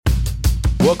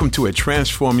Welcome to A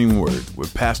Transforming Word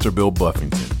with Pastor Bill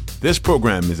Buffington. This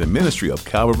program is a ministry of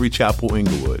Calvary Chapel,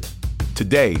 Inglewood.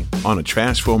 Today on A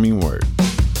Transforming Word.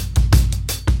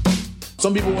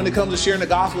 Some people, when it comes to sharing the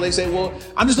gospel, they say, well,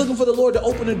 I'm just looking for the Lord to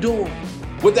open a door.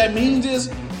 What that means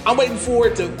is I'm waiting for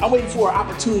an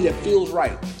opportunity that feels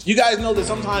right. You guys know that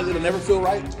sometimes it'll never feel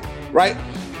right?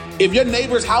 If your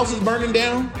neighbor's house is burning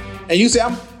down and you say,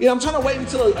 I'm trying to wait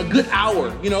until a good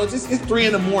hour, it's 3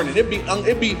 a.m.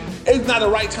 It's not the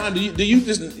right time.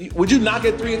 Would you knock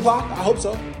at 3 o'clock? I hope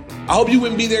so. I hope you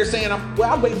wouldn't be there saying,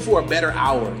 I'm waiting for a better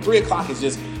hour. 3 o'clock is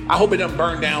just, I hope it doesn't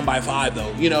burn down by 5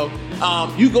 though.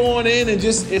 You going in and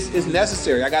it's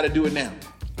necessary. I got to do it now.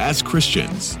 As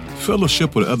Christians,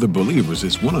 fellowship with other believers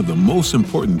is one of the most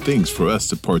important things for us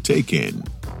to partake in.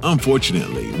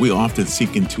 Unfortunately, we often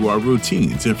seek into our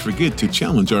routines and forget to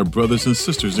challenge our brothers and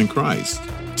sisters in Christ.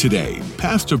 Today,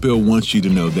 Pastor Bill wants you to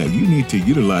know that you need to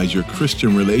utilize your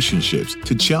Christian relationships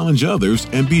to challenge others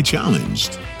and be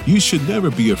challenged. You should never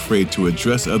be afraid to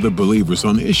address other believers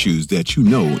on issues that you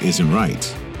know isn't right.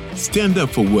 Stand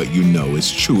up for what you know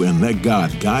is true and let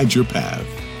God guide your path.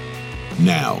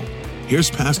 Now, here's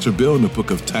Pastor Bill in the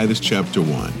book of Titus chapter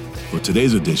 1 for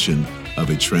today's edition of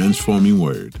A Transforming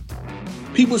Word.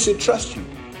 People should trust you.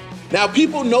 Now,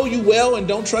 people know you well and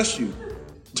don't trust you.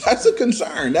 That's a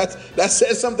concern. That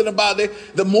says something about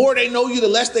it. The more they know you, the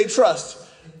less they trust.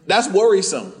 That's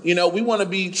worrisome. We want to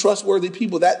be trustworthy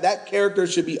people. That character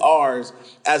should be ours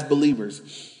as believers.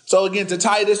 So again, to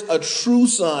Titus, a true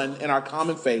son in our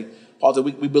common faith, Paul said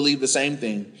we believe the same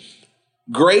thing.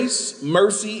 Grace,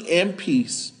 mercy, and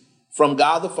peace from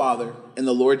God the Father and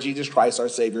the Lord Jesus Christ, our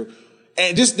Savior.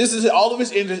 And this is all of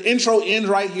his intro ends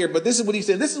right here. But this is what he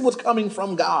said. This is what's coming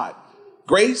from God.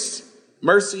 Grace,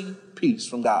 mercy, peace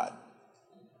from God.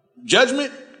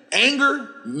 Judgment, anger,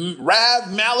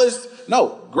 wrath, malice.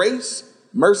 No, grace,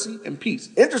 mercy, and peace.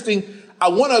 Interesting. I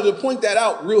wanted to point that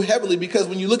out real heavily because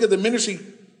when you look at the ministry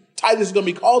Titus is going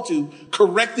to be called to,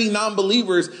 correcting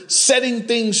non-believers, setting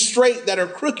things straight that are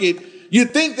crooked, you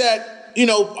think that,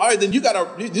 all right, then you got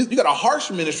a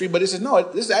harsh ministry, but it says, no,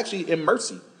 this is actually in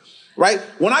mercy. Right?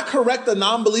 When I correct a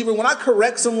non-believer, when I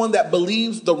correct someone that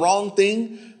believes the wrong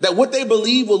thing, that what they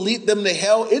believe will lead them to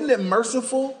hell, isn't it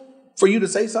merciful for you to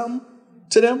say something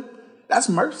to them? That's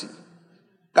mercy.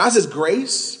 God says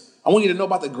grace. I want you to know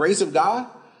about the grace of God.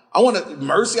 I want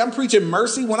mercy. I'm preaching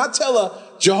mercy. When I tell a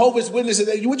Jehovah's Witness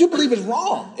that what you believe is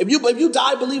wrong, if you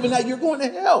die believing that, you're going to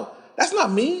hell. That's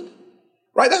not mean.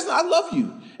 Right? I love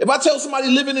you. If I tell somebody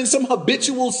living in some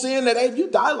habitual sin that, hey, if you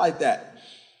die like that,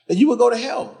 then you will go to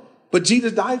hell. But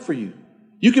Jesus died for you.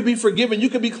 You could be forgiven. You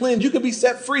could be cleansed. You could be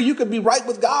set free. You could be right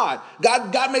with God.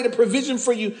 God made a provision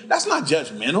for you. That's not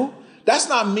judgmental. That's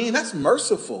not mean. That's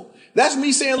merciful. That's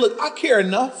me saying, look, I care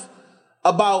enough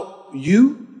about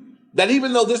you that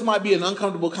even though this might be an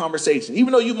uncomfortable conversation,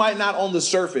 even though you might not on the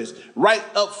surface, right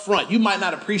up front, you might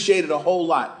not appreciate it a whole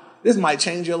lot. This might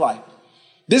change your life.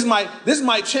 This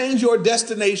might change your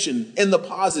destination in the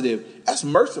positive. That's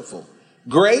merciful.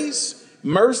 Grace,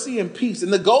 mercy, and peace.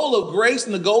 And the goal of grace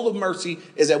and the goal of mercy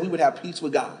is that we would have peace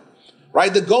with God,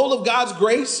 right? The goal of God's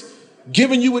grace,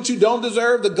 giving you what you don't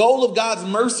deserve. The goal of God's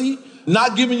mercy,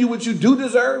 not giving you what you do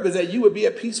deserve, is that you would be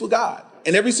at peace with God.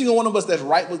 And every single one of us that's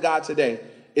right with God today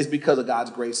is because of God's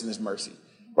grace and his mercy,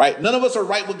 right? None of us are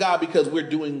right with God because we're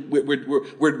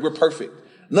perfect.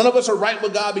 None of us are right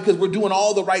with God because we're doing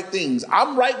all the right things.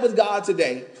 I'm right with God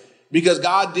today because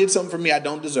God did something for me I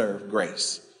don't deserve,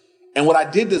 grace. And what I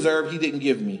did deserve, he didn't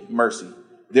give me, mercy.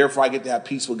 Therefore, I get to have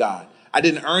peace with God. I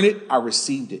didn't earn it. I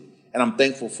received it. And I'm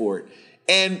thankful for it.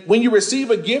 And when you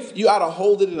receive a gift, you ought to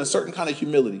hold it in a certain kind of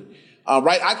humility.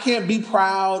 Right? I can't be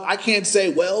proud. I can't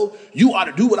say, well, you ought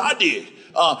to do what I did.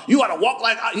 You ought to walk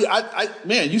like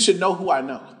man, you should know who I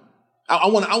know. I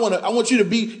want you to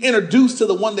be introduced to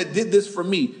the one that did this for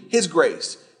me. His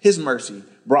grace, his mercy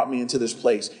brought me into this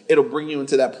place. It'll bring you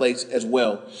into that place as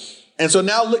well. And so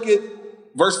now look at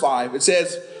Verse 5, it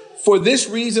says, for this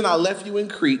reason I left you in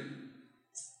Crete,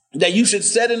 that you should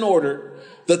set in order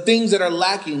the things that are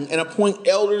lacking and appoint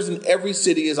elders in every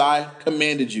city as I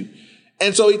commanded you.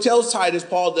 And so he tells Titus,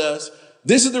 Paul does,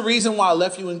 this is the reason why I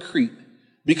left you in Crete,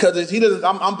 because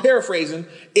I'm paraphrasing,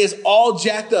 it's all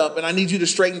jacked up and I need you to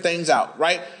straighten things out,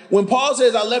 right? When Paul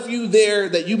says I left you there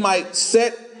that you might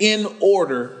set in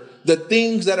order the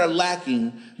things that are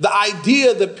lacking, the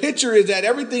idea, the picture is that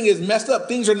everything is messed up.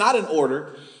 Things are not in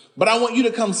order, but I want you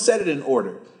to come set it in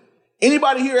order.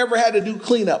 Anybody here ever had to do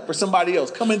cleanup for somebody else?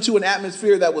 Come into an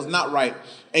atmosphere that was not right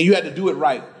and you had to do it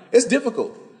right. It's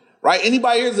difficult, right?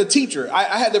 Anybody here is a teacher.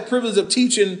 I had the privilege of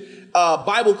teaching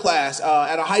Bible class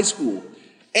at a high school.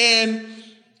 And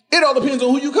It all depends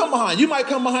on who you come behind. You might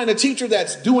come behind a teacher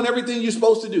that's doing everything you're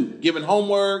supposed to do, giving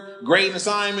homework, grading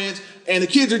assignments, and the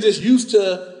kids are just used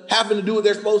to having to do what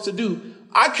they're supposed to do.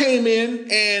 I came in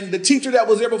and the teacher that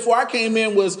was there before I came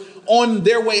in was on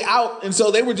their way out. And so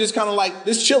they were just kind of like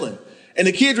just chilling. And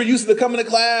the kids were used to coming to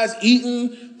class,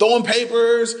 eating, throwing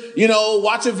papers,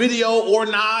 watching video or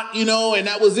not, and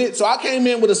that was it. So I came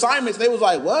in with assignments. They was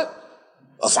like, what?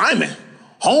 Assignment?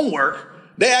 Homework?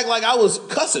 They act like I was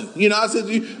cussing. I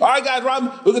said, all right, guys,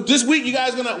 Rob, this week you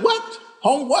guys gonna, what?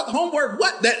 Homework?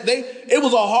 What? It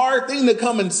was a hard thing to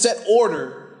come and set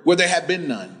order where there had been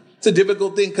none. It's a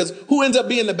difficult thing because who ends up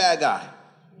being the bad guy?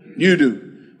 You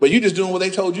do. But you're just doing what they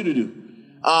told you to do.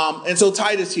 And so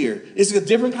Titus here, it's a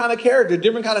different kind of character,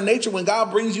 different kind of nature. When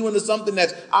God brings you into something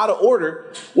that's out of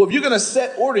order, well, if you're going to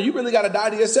set order, you really got to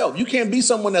die to yourself. You can't be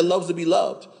someone that loves to be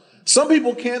loved. Some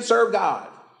people can't serve God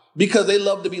because they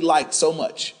love to be liked so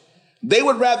much. They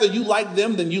would rather you like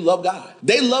them than you love God.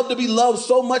 They love to be loved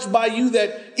so much by you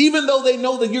that even though they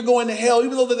know that you're going to hell,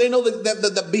 even though that they know that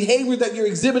the behavior that you're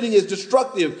exhibiting is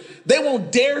destructive, they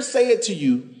won't dare say it to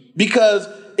you because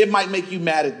it might make you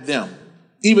mad at them.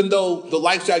 Even though the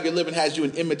lifestyle you're living has you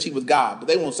in enmity with God, but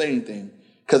they won't say anything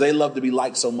because they love to be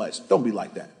liked so much. Don't be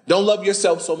like that. Don't love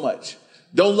yourself so much.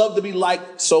 Don't love to be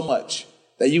liked so much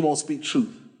that you won't speak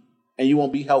truth and you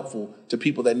won't be helpful to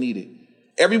people that need it.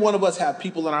 Every one of us have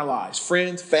people in our lives,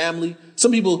 friends, family.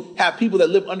 Some people have people that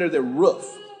live under their roof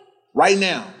right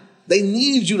now. They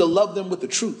need you to love them with the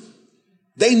truth.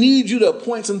 They need you to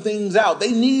point some things out.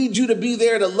 They need you to be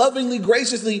there to lovingly,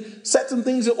 graciously set some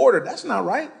things in order. That's not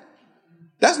right.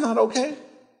 That's not okay.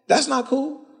 That's not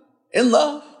cool. In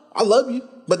love, I love you,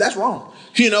 but that's wrong.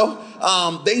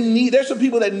 There's some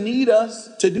people that need us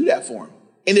to do that for them.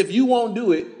 And if you won't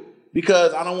do it,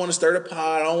 because I don't want to stir the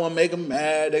pot, I don't want to make them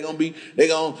mad,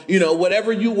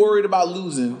 whatever you worried about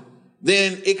losing,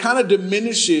 then it kind of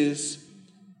diminishes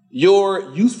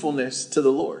your usefulness to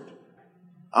the Lord.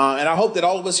 And I hope that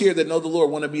all of us here that know the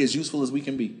Lord want to be as useful as we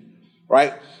can be,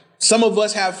 right? Some of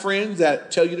us have friends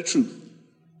that tell you the truth.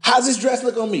 How's this dress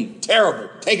look on me? Terrible.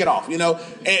 Take it off,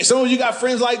 And some of you got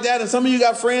friends like that, and some of you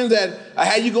got friends that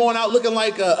had you going out looking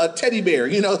like a teddy bear.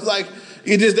 It's like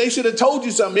they should have told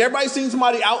you something. Everybody seen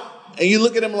somebody out, and you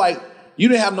look at them like you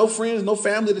didn't have no friends, no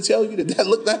family to tell you that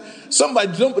look that.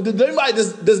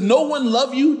 Does no one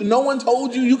love you? No one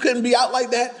told you couldn't be out like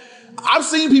that? I've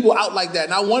seen people out like that,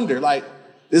 and I wonder,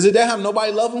 is it that have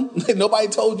nobody love them? Nobody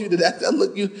told you that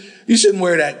look, you shouldn't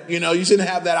wear that. You shouldn't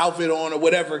have that outfit on or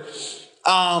whatever.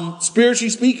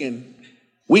 Spiritually speaking,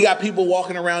 we got people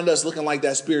walking around us looking like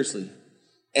that spiritually.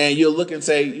 And you'll look and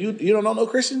say, you don't know no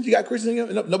Christians? You got Christians in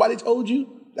you? Nobody told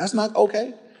you? That's not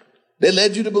okay. They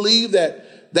led you to believe that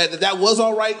was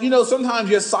all right. Sometimes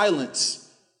your silence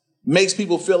makes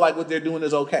people feel like what they're doing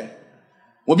is okay.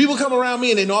 When people come around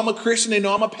me and they know I'm a Christian, they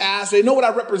know I'm a pastor, they know what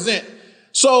I represent.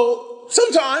 So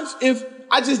sometimes if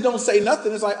I just don't say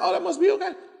nothing, it's like, oh, that must be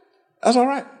okay. That's all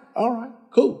right. All right,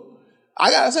 cool.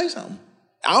 I got to say something.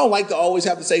 I don't like to always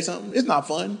have to say something. It's not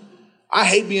fun. I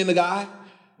hate being the guy,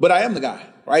 but I am the guy,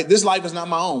 right? This life is not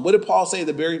my own. What did Paul say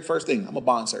the very first thing? I'm a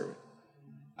bondservant.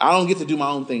 I don't get to do my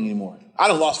own thing anymore. I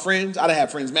done lost friends. I done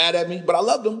had friends mad at me, but I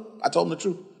loved them. I told them the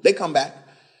truth. They come back.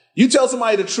 You tell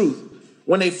somebody the truth.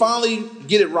 When they finally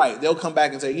get it right, they'll come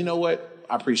back and say, you know what?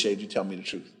 I appreciate you telling me the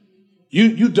truth.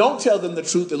 You don't tell them the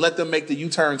truth and let them make the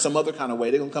U-turn some other kind of way.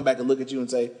 They're going to come back and look at you and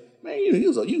say, man,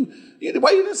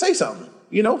 why you didn't say something?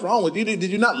 What's wrong with you? Did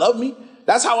you not love me?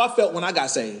 That's how I felt when I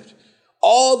got saved.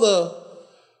 All the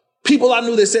people I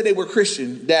knew that said they were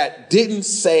Christian that didn't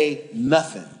say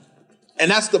nothing.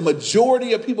 And that's the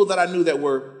majority of people that I knew that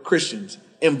were Christians,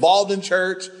 involved in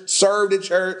church, served at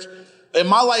church. In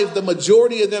my life, the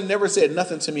majority of them never said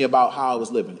nothing to me about how I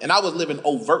was living. And I was living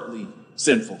overtly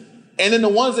sinful. And then the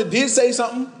ones that did say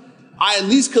something, I at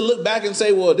least could look back and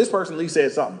say, well, this person at least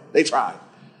said something. They tried.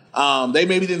 They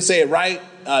maybe didn't say it right.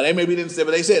 They maybe didn't say,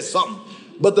 but they said something.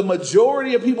 But the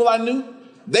majority of people I knew,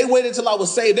 they waited till I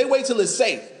was saved. They wait till it's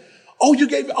safe. Oh, you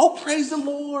gave me, praise the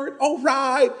Lord. All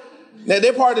right. Now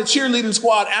they're part of the cheerleading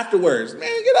squad afterwards.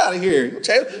 Man, get out of here. When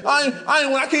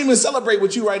I can't even celebrate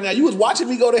with you right now, you was watching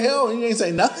me go to hell and you ain't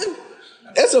say nothing.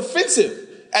 It's offensive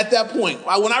at that point.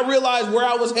 When I realized where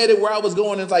I was headed, where I was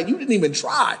going, it's like, you didn't even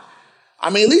try.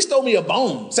 At least throw me a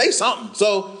bone. Say something.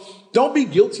 So don't be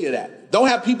guilty of that. Don't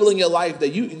have people in your life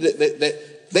that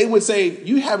they would say,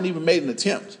 you haven't even made an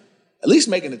attempt. At least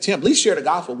make an attempt. At least share the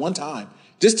gospel one time.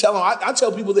 Just tell them. I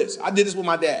tell people this. I did this with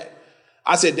my dad.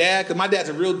 I said, Dad, because my dad's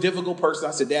a real difficult person.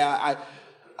 I said, Dad,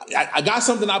 I got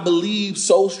something I believe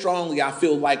so strongly. I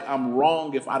feel like I'm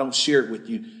wrong if I don't share it with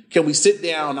you. Can we sit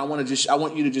down? I want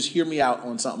you to just hear me out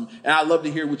on something. And I'd love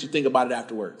to hear what you think about it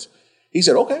afterwards. He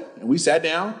said, okay. And we sat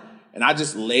down and I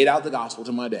just laid out the gospel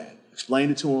to my dad,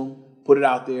 explained it to him, put it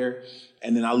out there.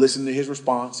 And then I listened to his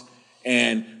response.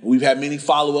 And we've had many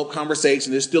follow-up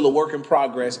conversations. There's still a work in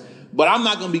progress. But I'm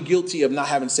not going to be guilty of not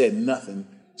having said nothing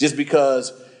just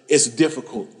because it's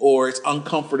difficult or it's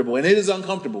uncomfortable. And it is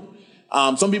uncomfortable.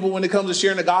 Some people, when it comes to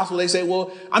sharing the gospel, they say,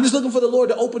 well, I'm just looking for the Lord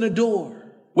to open a door.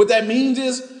 What that means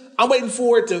is I'm waiting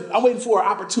for an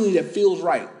opportunity that feels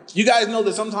right. You guys know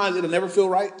that sometimes it'll never feel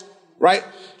right, right?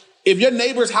 If your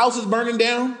neighbor's house is burning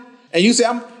down and you say,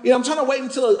 I'm trying to wait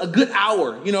until a good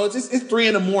hour, it's 3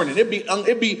 a.m.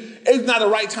 It's not the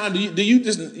right time.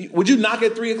 Would you knock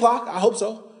at 3 o'clock? I hope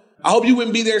so. I hope you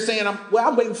wouldn't be there saying,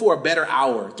 I'm waiting for a better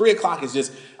hour. 3 o'clock is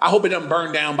just, I hope it doesn't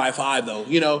burn down by 5 though.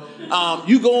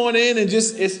 You going in and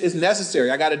just, it's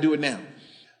necessary. I got to do it now.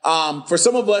 For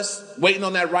some of us, waiting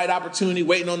on that right opportunity,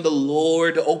 waiting on the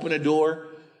Lord to open a door,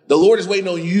 the Lord is waiting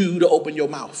on you to open your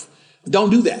mouth.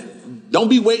 Don't do that. Don't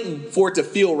be waiting for it to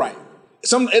feel right.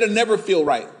 It'll never feel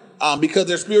right because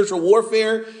there's spiritual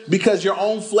warfare, because your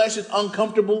own flesh is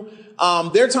uncomfortable.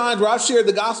 There are times where I've shared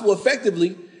the gospel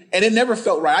effectively and it never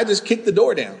felt right. I just kicked the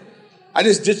door down. I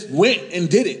just went and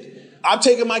did it. I've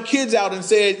taken my kids out and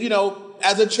said,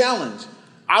 as a challenge,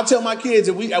 I'll tell my kids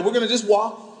that we're going to just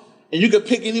walk and you can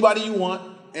pick anybody you want.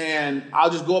 And I'll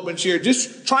just go up and share,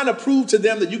 just trying to prove to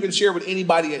them that you can share with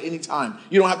anybody at any time.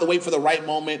 You don't have to wait for the right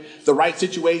moment, the right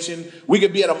situation. We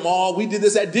could be at a mall. We did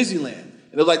this at Disneyland.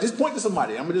 And it was like, just point to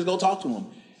somebody. I'm going to just go talk to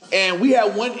them. And we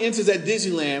had one instance at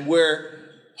Disneyland where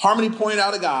Harmony pointed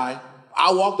out a guy.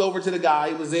 I walked over to the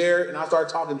guy. He was there, and I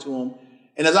started talking to him.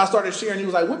 And as I started sharing, he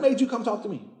was like, what made you come talk to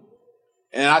me?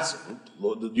 And I said,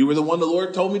 Lord, you were the one the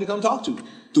Lord told me to come talk to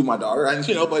through my daughter. And,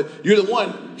 but you're the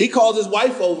one. He calls his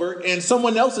wife over, and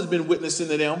someone else has been witnessing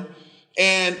to them.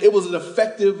 And it was an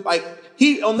effective,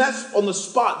 on the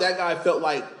spot, that guy felt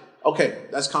like, okay,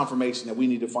 that's confirmation that we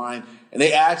need to find. And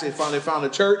they found a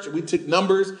church. We took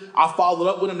numbers. I followed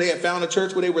up with them. They had found a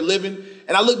church where they were living.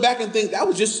 And I look back and think that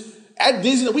was just at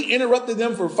Disneyland. We interrupted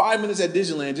them for 5 minutes at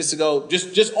Disneyland just to go,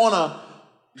 just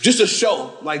a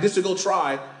show, just to go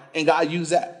try. And God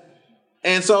used that.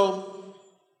 And so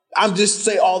I'm just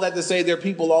say all that to say there are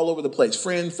people all over the place,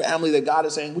 friends, family, that God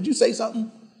is saying, would you say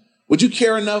something? Would you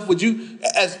care enough? Would you,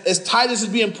 as Titus is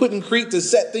being put in Crete to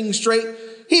set things straight,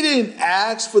 he didn't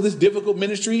ask for this difficult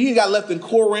ministry. He got left in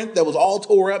Corinth that was all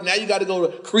tore up. Now you got to go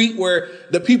to Crete where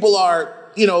the people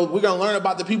are, we're going to learn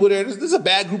about the people there. This is a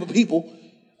bad group of people.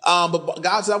 But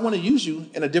God said, I want to use you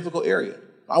in a difficult area.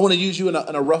 I want to use you in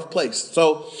a rough place.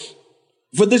 So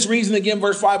for this reason, again,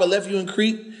 verse 5, I left you in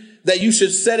Crete, that you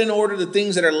should set in order the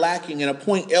things that are lacking and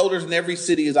appoint elders in every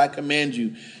city as I command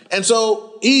you. And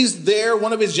so he's there.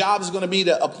 One of his jobs is going to be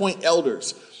to appoint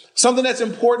elders. Something that's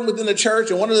important within the church,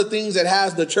 and one of the things that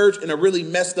has the church in a really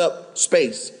messed up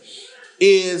space,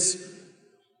 is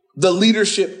the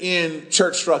leadership in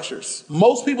church structures.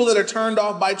 Most people that are turned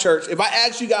off by church, if I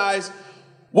ask you guys,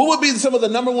 what would be some of the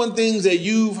number one things that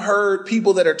you've heard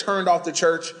people that are turned off the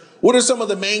church? What are some of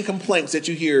the main complaints that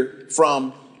you hear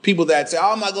from people that say,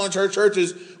 I'm not going to church,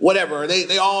 churches, whatever.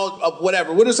 They all,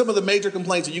 whatever. What are some of the major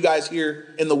complaints that you guys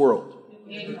hear in the world?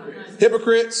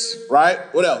 Hypocrites, right?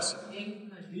 What else?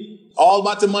 All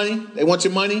about the money. They want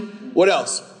your money. What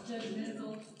else?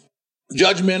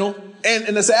 Judgmental.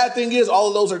 And the sad thing is all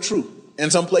of those are true in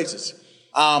some places.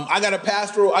 I got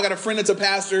a friend that's a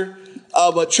pastor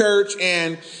of a church,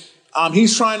 and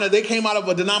they came out of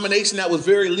a denomination that was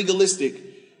very legalistic.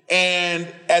 And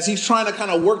as he's trying to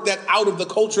kind of work that out of the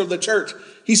culture of the church,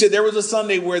 he said there was a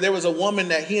Sunday where there was a woman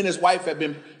that he and his wife had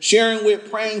been sharing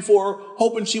with, praying for,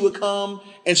 hoping she would come,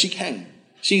 and she came.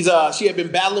 She had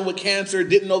been battling with cancer,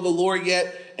 didn't know the Lord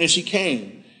yet, and she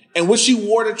came. And what she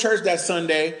wore to church that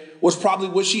Sunday was probably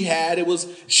what she had.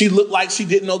 She looked like she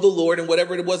didn't know the Lord and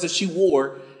whatever it was that she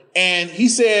wore. And he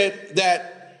said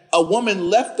that a woman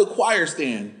left the choir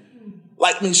stand.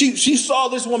 She saw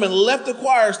this woman left the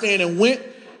choir stand and went,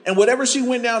 and whatever she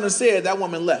went down and said, that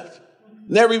woman left.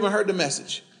 Never even heard the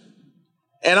message.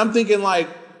 And I'm thinking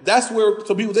that's where,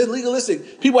 so people, they're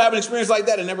legalistic. People have an experience like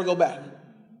that and never go back.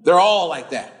 They're all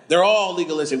like that. They're all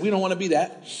legalistic. We don't want to be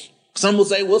that. Some will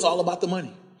say, well, it's all about the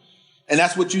money. And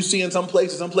that's what you see in some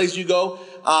places. Some places you go,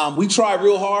 we try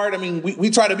real hard. I mean, we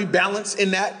try to be balanced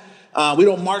in that. We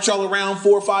don't march all around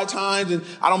 4 or 5 times, and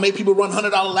I don't make people run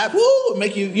 $100 laps. Woo!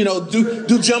 Make you,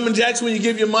 do jumping jacks when you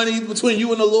give your money between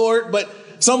you and the Lord. But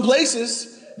some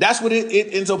places, That's what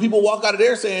it and so people walk out of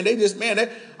there saying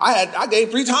I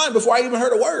gave 3 times before I even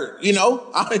heard a word,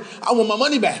 I want my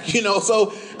money back,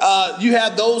 So you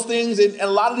have those things, and a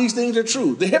lot of these things are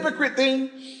true. The hypocrite thing,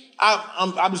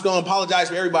 I'm just going to apologize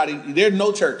for everybody. There's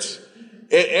no church.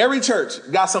 Every church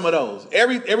got some of those.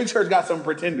 Every church got some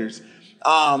pretenders.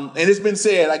 And it's been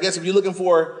said, I guess if you're looking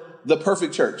for the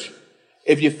perfect church,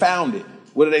 if you found it,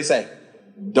 what do they say?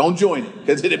 Don't join it,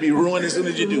 because it'll be ruined as soon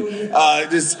as you do.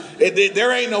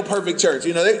 There ain't no perfect church.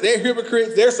 They're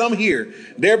hypocrites. There's some here.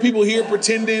 There are people here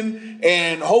pretending,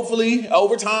 and hopefully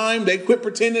over time they quit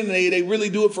pretending and they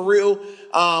really do it for real.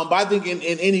 But I think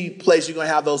in any place you're going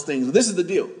to have those things. This is the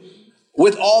deal.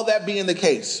 With all that being the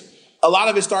case, a lot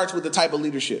of it starts with the type of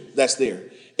leadership that's there.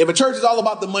 If a church is all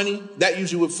about the money, that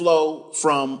usually would flow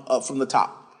from the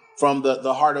top, from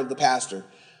the heart of the pastor.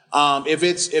 If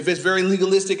it's very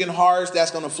legalistic and harsh,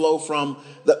 that's going to flow from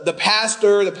the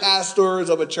pastor. The pastors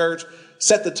of a church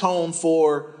set the tone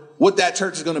for what that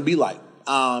church is going to be like.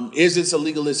 Is it a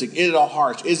legalistic? Is it a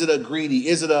harsh? Is it a greedy?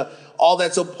 Is it all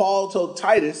that? So Paul told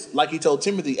Titus, like he told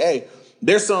Timothy, hey,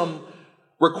 there's some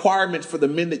requirements for the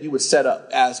men that you would set up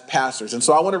as pastors. And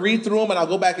so I want to read through them, and I'll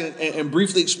go back and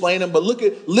briefly explain them. But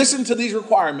listen to these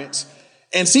requirements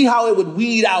and see how it would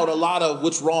weed out a lot of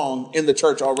what's wrong in the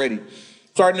church already.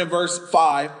 Starting in verse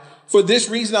 5, for this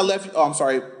reason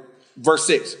verse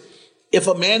 6. If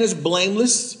a man is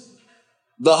blameless,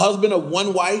 the husband of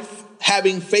one wife,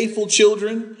 having faithful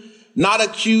children, not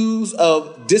accused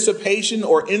of dissipation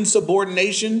or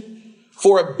insubordination,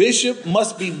 for a bishop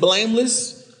must be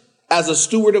blameless as a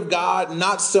steward of God,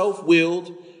 not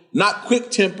self-willed, not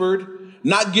quick-tempered,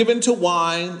 not given to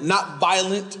wine, not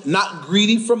violent, not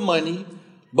greedy for money,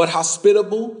 but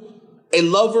hospitable, a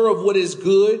lover of what is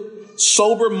good,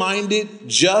 sober-minded,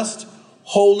 just,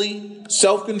 holy,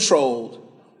 self-controlled,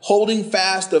 holding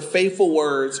fast the faithful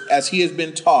words as he has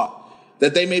been taught,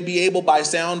 that they may be able by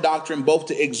sound doctrine both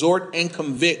to exhort and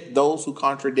convict those who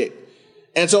contradict.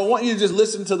 And so I want you to just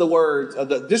listen to the words of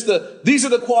these are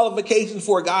the qualifications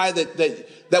for a guy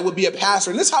that would be a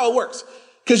pastor. And this is how it works.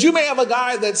 Because you may have a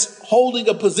guy that's holding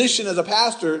a position as a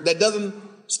pastor that doesn't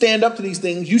stand up to these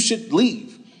things. You should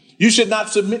leave. You should not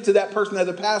submit to that person as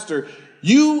a pastor.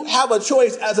 You have a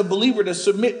choice as a believer to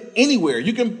submit anywhere.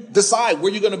 You can decide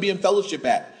where you're going to be in fellowship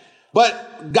at.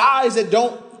 But guys that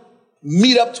don't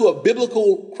meet up to a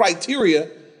biblical criteria,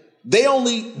 they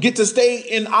only get to stay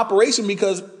in operation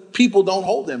because people don't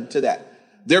hold them to that.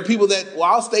 There are people that,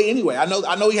 I'll stay anyway. I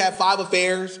know he had 5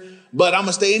 affairs, but I'm going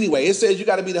to stay anyway. It says you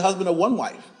got to be the husband of one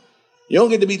wife. You don't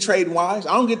get to be trading wives.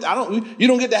 You don't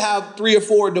get to have 3 or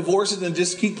 4 divorces and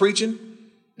just keep preaching.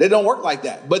 They don't work like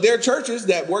that. But there are churches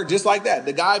that work just like that.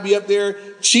 The guy be up there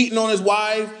cheating on his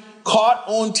wife, caught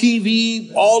on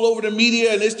TV, all over the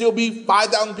media, and there still be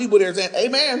 5,000 people there saying, hey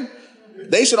man,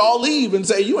 they should all leave and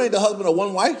say, you ain't the husband of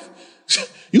one wife.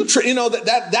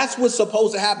 That's what's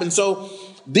supposed to happen. So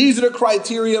these are the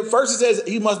criteria. First, it says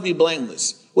he must be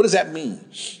blameless. What does that mean?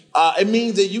 It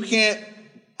means that you can't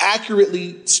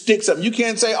accurately stick something. You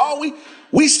can't say,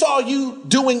 we saw you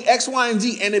doing X, Y, and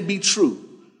Z, and it be true.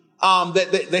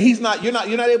 That he's not. You're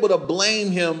not able to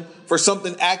blame him for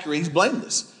something accurate. He's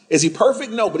blameless. Is he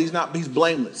perfect? No, but he's not. He's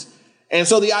blameless. And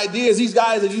so the idea is these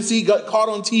guys that you see got caught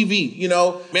on TV.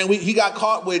 He got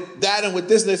caught with that and with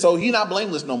this and this, so he's not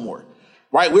blameless no more.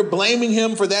 Right? We're blaming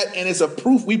him for that, and it's a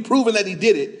proof. We've proven that he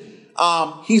did it.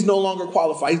 He's no longer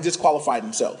qualified. He's disqualified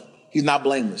himself. He's not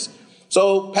blameless.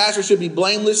 So pastor should be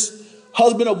blameless.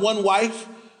 Husband of one wife.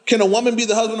 Can a woman be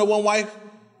the husband of one wife?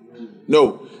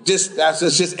 No. That's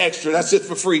just extra. That's just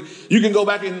for free. You can go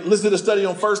back and listen to the study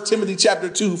on 1 Timothy chapter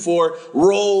 2 for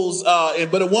roles.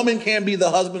 But a woman can be the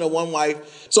husband of one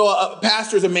wife. So a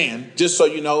pastor is a man, just so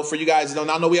you know, for you guys who don't.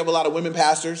 I know we have a lot of women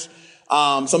pastors.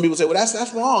 Some people say, well,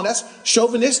 that's wrong. That's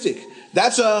chauvinistic.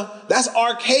 That's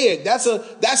archaic. That's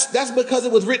because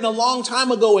it was written a long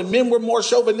time ago and men were more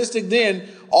chauvinistic then.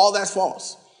 All that's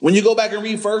false. When you go back and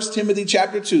read 1 Timothy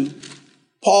chapter 2,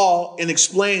 Paul, in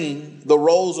explaining the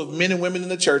roles of men and women in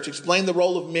the church, explained the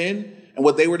role of men and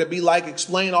what they were to be like,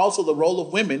 explained also the role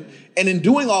of women. And in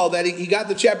doing all that, he got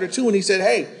to chapter 2 and he said,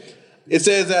 hey, it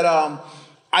says that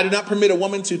I do not permit a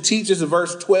woman to teach, this is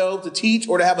verse 12, to teach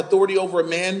or to have authority over a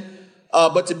man,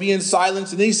 but to be in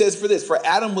silence. And then he says for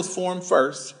Adam was formed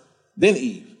first, then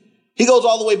Eve. He goes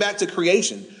all the way back to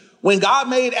creation. When God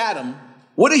made Adam,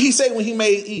 what did he say when he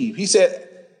made Eve? He said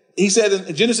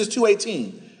in Genesis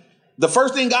 2:18, the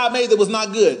first thing God made that was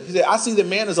not good. He said, I see that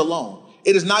man is alone.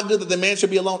 It is not good that the man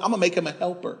should be alone. I'm going to make him a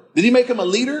helper. Did he make him a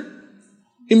leader?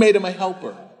 He made him a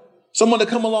helper. someone to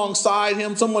come alongside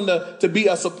him, someone to be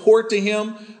a support to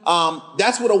him.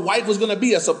 That's what a wife was going to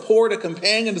be, a support, a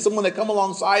companion, to someone that come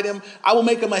alongside him. I will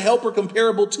make him a helper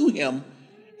comparable to him.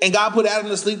 And God put Adam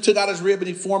to sleep, took out his rib, and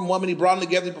he formed woman. He brought them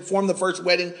together. He performed the first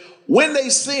wedding. When they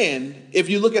sinned, if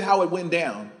you look at how it went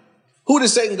down, who did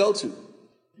Satan go to?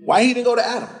 Why he didn't go to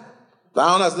Adam? I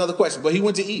don't know, that's another question. But he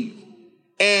went to Eve.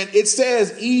 And it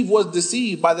says Eve was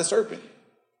deceived by the serpent,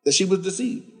 that she was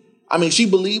deceived. I mean, she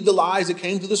believed the lies that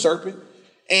came through the serpent.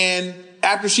 And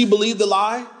after she believed the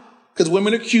lie, because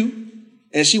women are cute,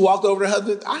 and she walked over to her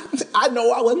husband, I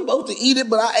know I wasn't supposed to eat it,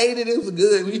 but I ate it. It was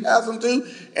good. We have some too.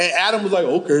 And Adam was like,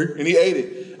 okay. And he ate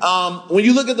it. When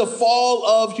you look at the fall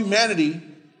of humanity,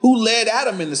 who led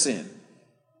Adam into sin?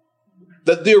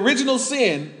 The original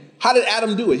sin, how did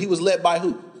Adam do it? He was led by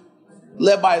who?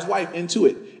 Led by his wife into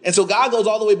it. And so God goes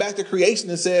all the way back to creation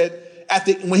and said,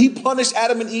 when he punished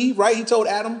Adam and Eve, right? He told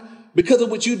Adam, because of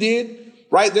what you did,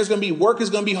 right? There's going to be work is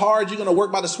going to be hard. You're going to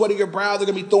work by the sweat of your brow. There's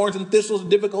going to be thorns and thistles and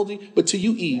difficulty. But to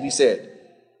you, Eve, he said,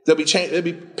 there'll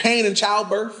be pain in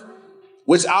childbirth,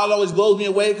 which always blows me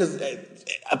away because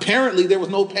apparently there was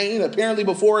no pain. Apparently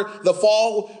before the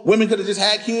fall, women could have just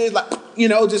had kids, like,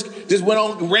 just went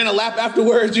on, ran a lap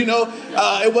afterwards, it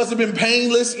must have been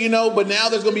painless, but now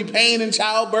there's going to be pain in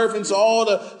childbirth. And so all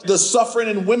the suffering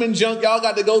and women junk y'all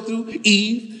got to go through,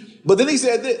 Eve. But then he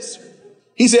said this.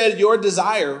 He said, your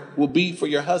desire will be for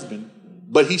your husband,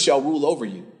 but he shall rule over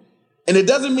you. And it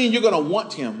doesn't mean you're going to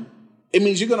want him. It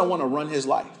means you're going to want to run his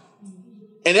life.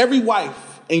 And every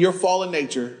wife in your fallen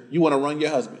nature, you want to run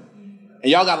your husband.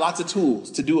 And y'all got lots of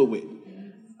tools to do it with.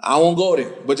 I won't go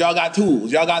there, but y'all got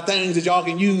tools. Y'all got things that y'all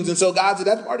can use. And so God said,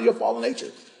 that's part of your fallen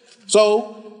nature.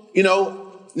 So,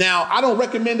 now I don't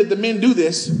recommend that the men do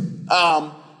this.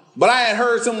 But I had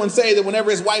heard someone say that whenever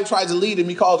his wife tries to lead him,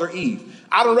 he calls her Eve.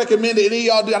 I don't recommend that any of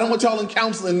y'all do. I don't want y'all in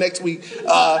counseling next week.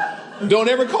 Don't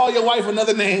ever call your wife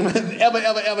another name.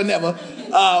 ever, never.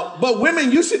 But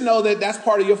women, you should know that that's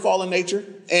part of your fallen nature.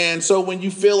 And so when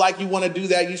you feel like you want to do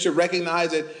that, you should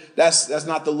recognize that that's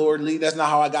not the Lord lead. That's not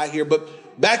how I got here.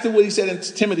 But back to what he said in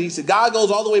Timothy, he said, God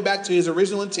goes all the way back to his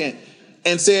original intent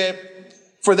and said,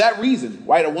 for that reason,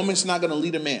 right, a woman's not going to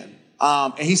lead a man.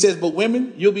 And he says, but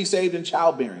women, you'll be saved in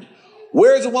childbearing.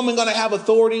 Where is a woman going to have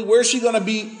authority? Where is she going to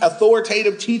be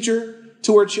authoritative teacher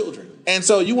to her children? And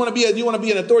so you want to be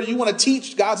an authority. You want to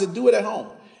teach. God to do it at home.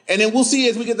 And then we'll see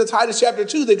as we get to Titus chapter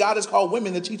 2 that God has called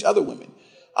women to teach other women.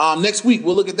 Next week,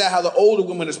 we'll look at that, how the older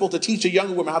women are supposed to teach the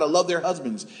younger women how to love their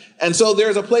husbands. And so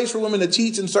there's a place for women to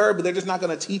teach and serve, but they're just not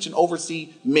going to teach and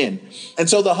oversee men. And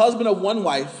so the husband of one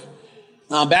wife,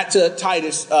 back to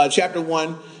Titus chapter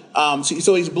 1,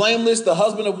 so he's blameless, the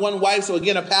husband of one wife. So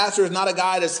again, a pastor is not a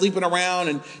guy that's sleeping around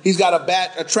and he's got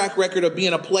a track record of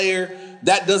being a player.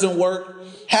 That doesn't work.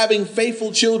 Having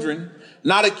faithful children,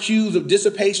 not accused of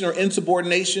dissipation or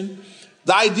insubordination.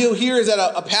 The ideal here is that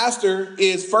a pastor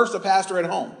is first a pastor at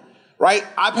home, right?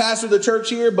 I pastor the church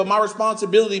here, but my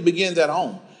responsibility begins at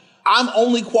home. I'm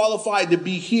only qualified to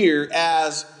be here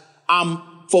as I'm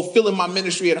fulfilling my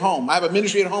ministry at home. I have a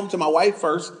ministry at home to my wife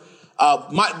first.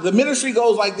 The ministry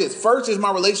goes like this. First is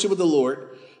my relationship with the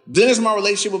Lord. Then is my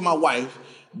relationship with my wife.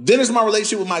 Then is my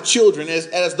relationship with my children.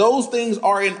 As those things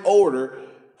are in order,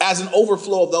 as an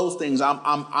overflow of those things,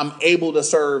 I'm able to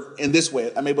serve in this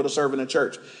way. I'm able to serve in the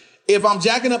church. If I'm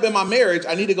jacking up in my marriage,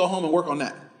 I need to go home and work on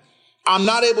that. I'm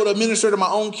not able to minister to my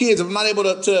own kids. If I'm not able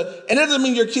to and it doesn't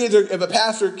mean your kids are, if a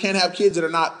pastor can't have kids that are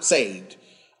not saved,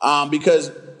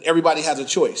 because everybody has a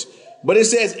choice. But it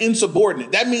says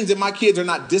insubordinate. That means that my kids are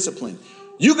not disciplined.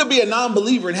 You could be a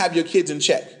non-believer and have your kids in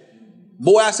check.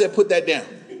 Boy, I said, put that down.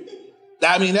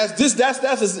 I mean,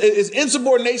 it's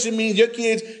insubordination means your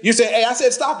kids, you say, hey, I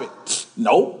said, stop it.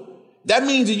 No, that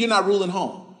means that you're not ruling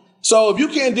home. So if you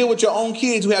can't deal with your own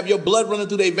kids who have your blood running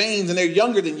through their veins and they're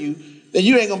younger than you, then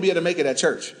you ain't going to be able to make it at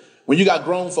church. When you got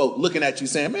grown folk looking at you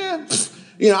saying, man,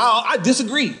 I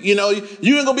disagree. You ain't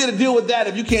going to be able to deal with that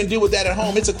if you can't deal with that at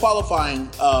home. It's a qualifying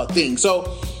thing.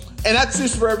 So, and that's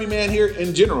just for every man here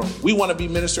in general. We want to be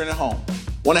ministering at home.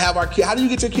 Want to have our kids. How do you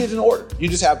get your kids in order? You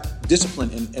just have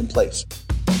discipline in place.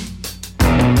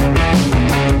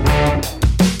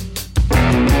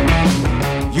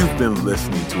 You've been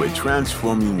listening to A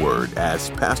Transforming Word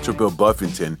as Pastor Bill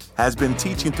Buffington has been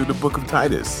teaching through the book of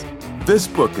Titus. This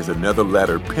book is another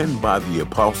letter penned by the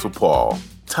Apostle Paul.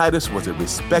 Titus was a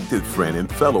respected friend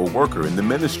and fellow worker in the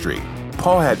ministry.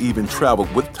 Paul had even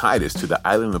traveled with Titus to the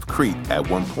island of Crete at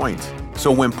one point.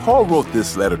 So when Paul wrote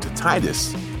this letter to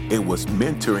Titus, it was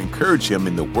meant to encourage him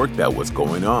in the work that was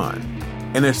going on.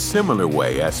 In a similar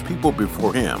way as people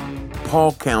before him,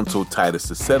 Paul counseled Titus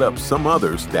to set up some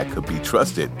others that could be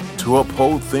trusted to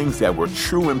uphold things that were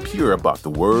true and pure about the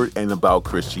Word and about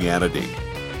Christianity.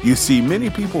 You see, many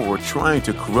people were trying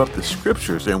to corrupt the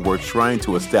Scriptures and were trying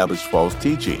to establish false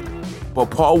teaching.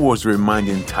 But Paul was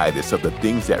reminding Titus of the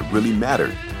things that really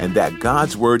mattered and that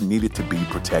God's Word needed to be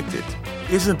protected.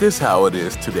 Isn't this how it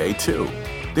is today, too?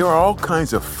 There are all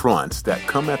kinds of fronts that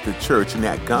come at the church and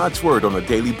at God's Word on a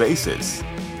daily basis.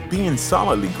 Being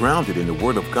solidly grounded in the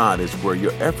Word of God is where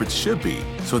your efforts should be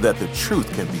so that the truth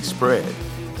can be spread.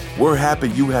 We're happy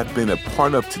you have been a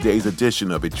part of today's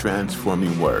edition of A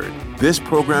Transforming Word. This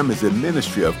program is a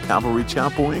ministry of Calvary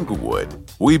Chapel,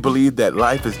 Inglewood. We believe that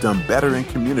life is done better in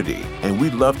community, and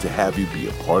we'd love to have you be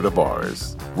a part of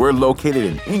ours. We're located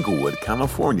in Inglewood,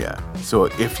 California, so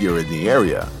if you're in the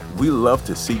area, we'd love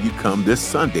to see you come this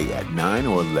Sunday at 9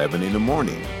 or 11 in the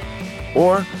morning.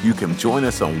 Or you can join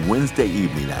us on Wednesday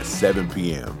evening at 7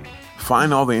 p.m.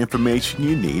 Find all the information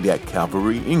you need at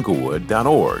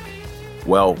calvaryinglewood.org.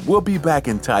 Well, we'll be back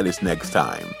in Titus next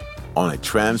time on A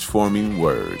Transforming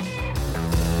Word.